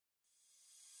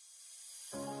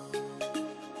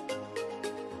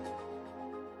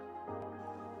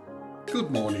Good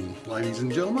morning, ladies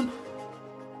and gentlemen.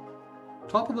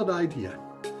 Top of the day to you.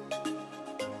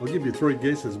 I'll give you 3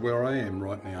 guesses where I am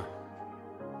right now.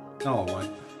 No, I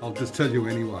won't. I'll just tell you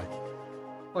anyway.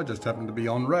 I just happen to be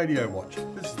on radio watch.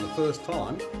 This is the first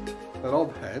time that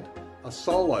I've had a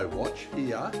solo watch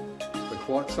here for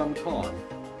quite some time.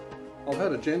 I've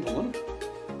had a gentleman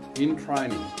in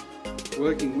training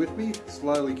working with me,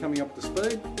 slowly coming up to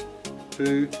speed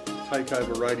to take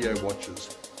over radio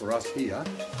watches for us here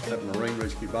at Marine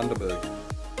Rescue Bundaberg.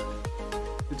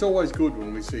 It's always good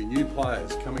when we see new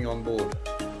players coming on board.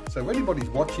 So if anybody's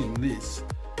watching this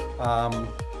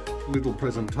little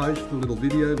presentation, little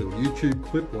video, little YouTube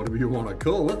clip, whatever you want to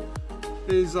call it,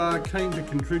 is keen to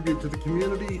contribute to the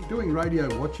community, doing radio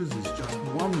watches is just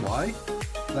one way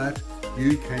that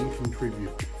you can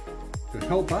contribute to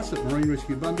help us at Marine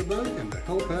Rescue Bundaberg and to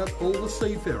help out all the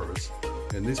seafarers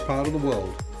in this part of the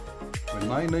world. When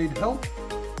they need help,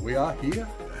 we are here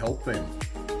to help them.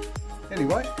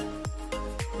 Anyway,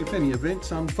 if any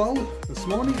events unfold this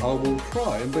morning, I will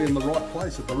try and be in the right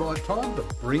place at the right time to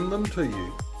bring them to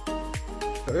you.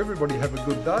 So everybody have a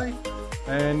good day,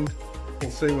 and we'll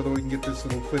see whether we can get this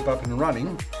little clip up and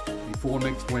running before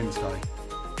next Wednesday.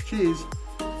 Cheers.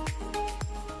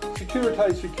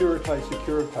 Securite, securite,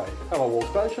 securite. Hello all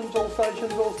stations, all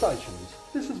stations, all stations.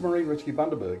 This is Marine Rescue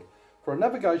Bundaberg for a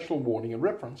navigational warning in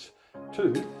reference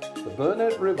to the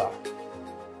Burnett River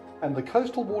and the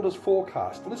coastal waters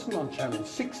forecast. Listen on channel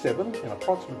 6-7 in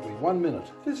approximately 1 minute.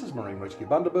 This is Marine Rescue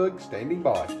Bundaberg standing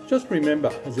by. Just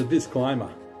remember, as a disclaimer,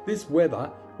 this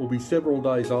weather will be several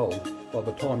days old by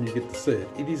the time you get to see it.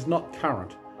 It is not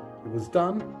current. It was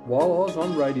done while I was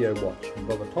on radio watch, and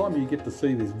by the time you get to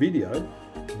see this video,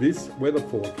 this weather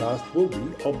forecast will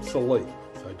be obsolete.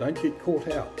 So don't get caught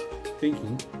out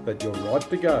thinking that you're right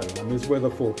to go on this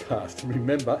weather forecast.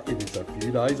 Remember, it is a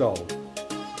few days old.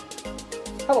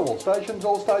 Hello all stations,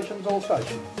 all stations, all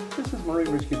stations. This is Marine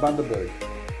Rescue Bundaberg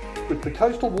with the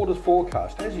coastal waters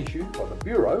forecast as issued by the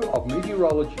Bureau of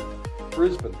Meteorology,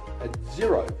 Brisbane at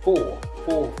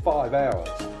 0445 hours.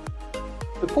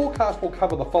 The forecast will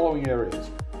cover the following areas: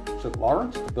 St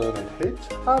Lawrence to Burnett Heads,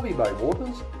 Hervey Bay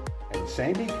waters, and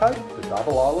Sandy Cape to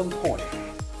Double Island Point.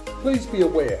 Please be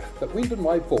aware that wind and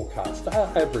wave forecasts are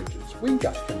averages. Wind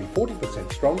gusts can be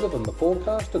 40% stronger than the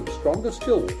forecast, and stronger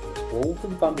still for squalls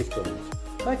and thunderstorms.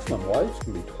 Maximum waves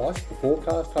can be twice the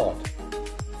forecast height.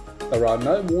 There are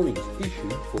no warnings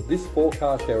issued for this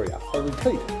forecast area. I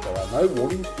repeat, there are no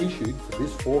warnings issued for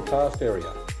this forecast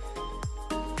area.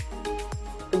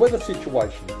 The weather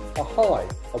situation: a high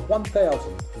of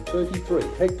 1,033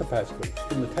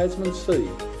 hectopascals in the Tasman Sea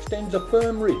extends a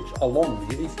firm ridge along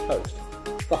the east coast.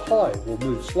 The high will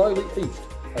move slowly east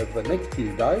over the next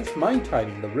few days,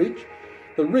 maintaining the ridge.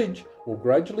 The ridge will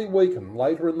gradually weaken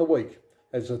later in the week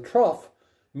as the trough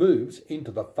moves into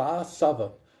the far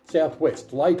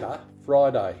southwest later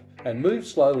Friday and moves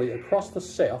slowly across the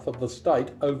south of the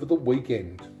state over the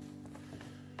weekend.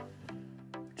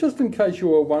 Just in case you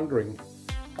were wondering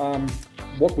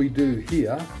what we do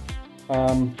here,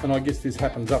 and I guess this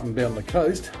happens up and down the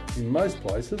coast in most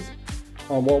places,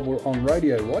 while we're on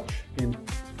radio watch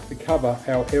to cover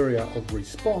our area of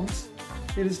response,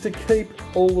 it is to keep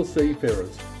all the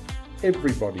seafarers,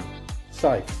 everybody,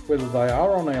 safe, whether they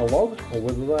are on our log or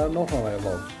whether they are not on our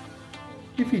log.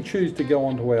 If you choose to go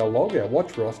onto our log, our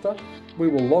watch roster, we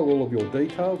will log all of your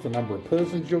details, the number of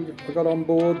persons you've got on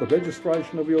board, the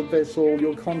registration of your vessel,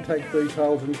 your contact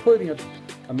details, including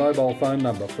a mobile phone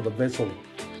number for the vessel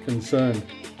concerned,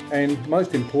 and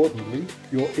most importantly,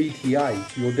 your ETA,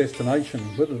 your destination,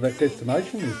 whether that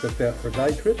destination is just out for a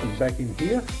day trip and back in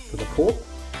here to the port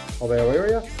of our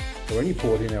area, or any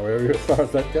port in our area as far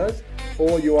as that goes,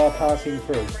 or you are passing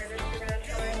through.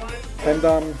 And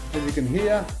as you can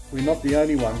hear, we're not the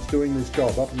only ones doing this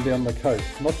job up and down the coast,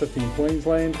 not just in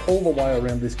Queensland, all the way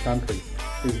around this country,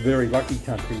 this very lucky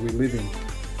country we live in.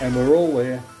 And we're all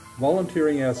there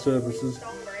volunteering our services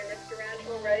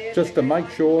just to make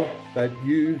sure that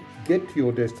you get to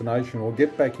your destination or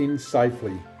get back in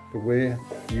safely to where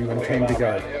you intend to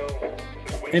go.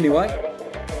 Anyway,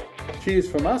 cheers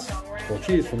from us, or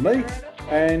cheers from me,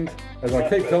 and as I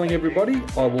keep telling everybody,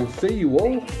 I will see you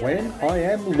all when I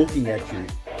am looking at you.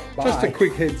 Bye. Just a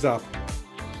quick heads up.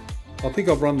 I think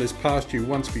I've run this past you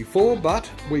once before,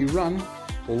 but we run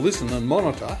or listen and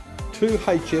monitor 2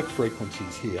 HF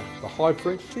frequencies here, the high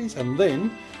frequencies, and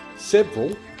then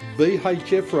several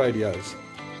VHF radios.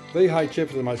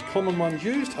 VHF are the most common ones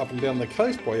used up and down the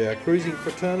coast by our cruising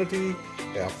fraternity,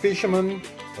 our fishermen,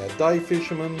 our day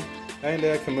fishermen, and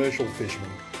our commercial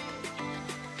fishermen.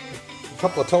 A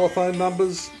couple of telephone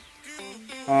numbers,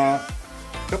 a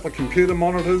couple of computer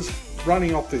monitors,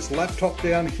 running off this laptop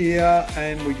down here,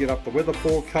 and we get up the weather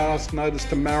forecast, notice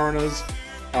to mariners,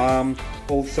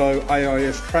 also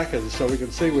AIS trackers, so we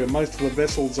can see where most of the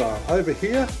vessels are. Over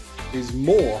here is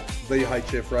more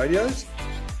VHF radios,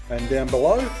 and down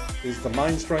below is the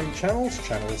mainstream channels,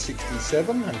 channel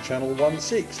 67 and channel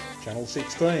 16, channel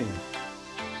 16.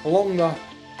 Along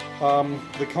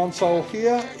the console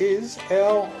here is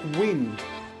our wind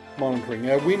monitoring,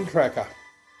 our wind tracker.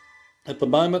 At the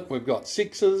moment we've got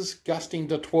 6s gusting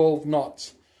to 12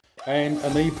 knots and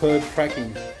an EPIRB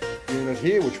tracking unit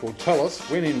here which will tell us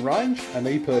when in range an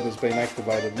EPIRB has been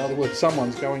activated. In other words,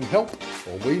 someone's going help,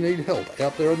 or we need help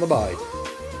out there in the bay.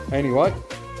 Anyway,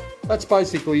 that's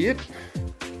basically it.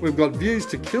 We've got views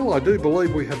to kill. I do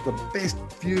believe we have the best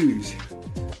views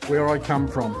where I come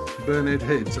from, Burnett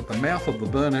Heads, at the mouth of the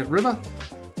Burnett River.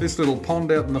 This little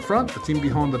pond out in the front, it's in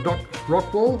behind the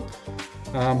rock wall,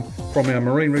 from our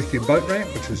marine rescue boat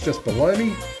ramp, which is just below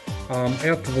me.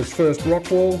 Out to this first rock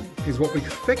wall is what we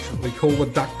affectionately call the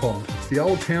duck pond. It's the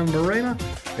Old Town Marina.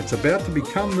 It's about to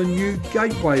become the new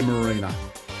Gateway Marina.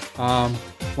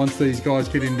 Once these guys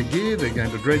get into gear, they're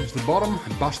going to dredge the bottom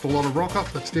and bust a lot of rock up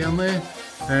that's down there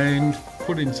and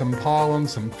put in some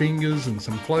pylons, some fingers and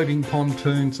some floating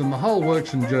pontoons and the whole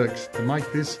works and jerks to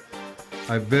make this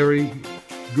a very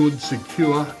good,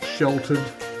 secure, sheltered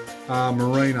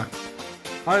marina.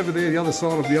 Over there, the other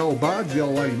side of the old barge, the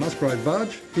old Lady Musgrave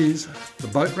barge, is the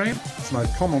boat ramp. It's the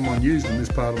most common one used in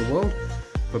this part of the world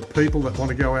for people that want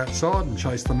to go outside and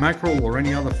chase the mackerel or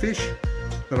any other fish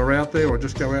that are out there, or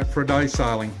just go out for a day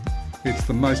sailing. It's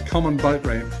the most common boat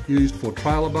ramp used for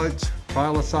trailer boats,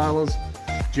 trailer sailors,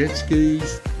 jet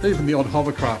skis, even the odd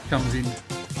hovercraft comes in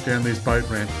down this boat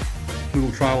ramp, little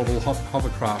trailable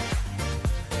hovercraft.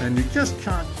 And you just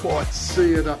can't quite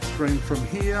see it upstream from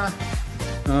here.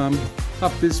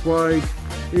 Up this way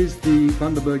is the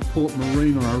Bundaberg Port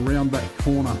Marina around that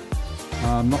corner,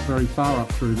 not very far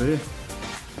up through there.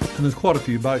 And there's quite a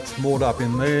few boats moored up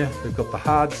in there. They've got the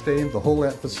hard stand, the haul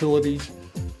out facilities,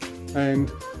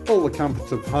 and all the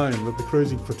comforts of home that the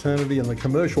cruising fraternity and the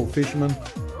commercial fishermen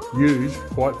use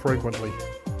quite frequently.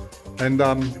 And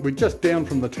we're just down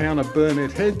from the town of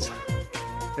Burnett Heads.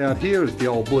 Out here is the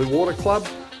old Blue Water Club.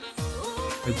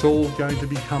 It's all going to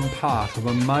become part of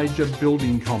a major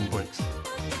building complex,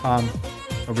 a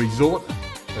resort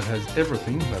that has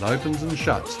everything that opens and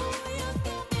shuts,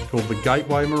 called the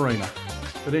Gateway Marina.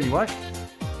 But anyway,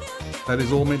 that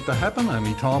is all meant to happen,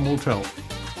 only time will tell.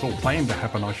 It's all planned to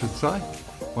happen, I should say.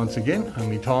 Once again,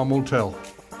 only time will tell.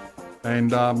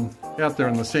 And out there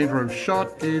in the centre of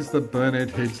shot is the Burnett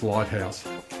Heads Lighthouse.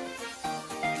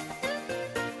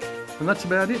 And that's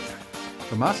about it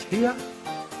from us here,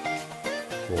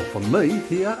 or from me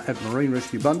here at Marine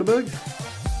Rescue Bundaberg.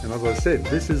 And as I said,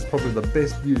 this is probably the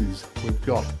best views we've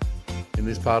got in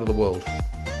this part of the world.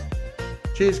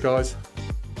 Cheers, guys.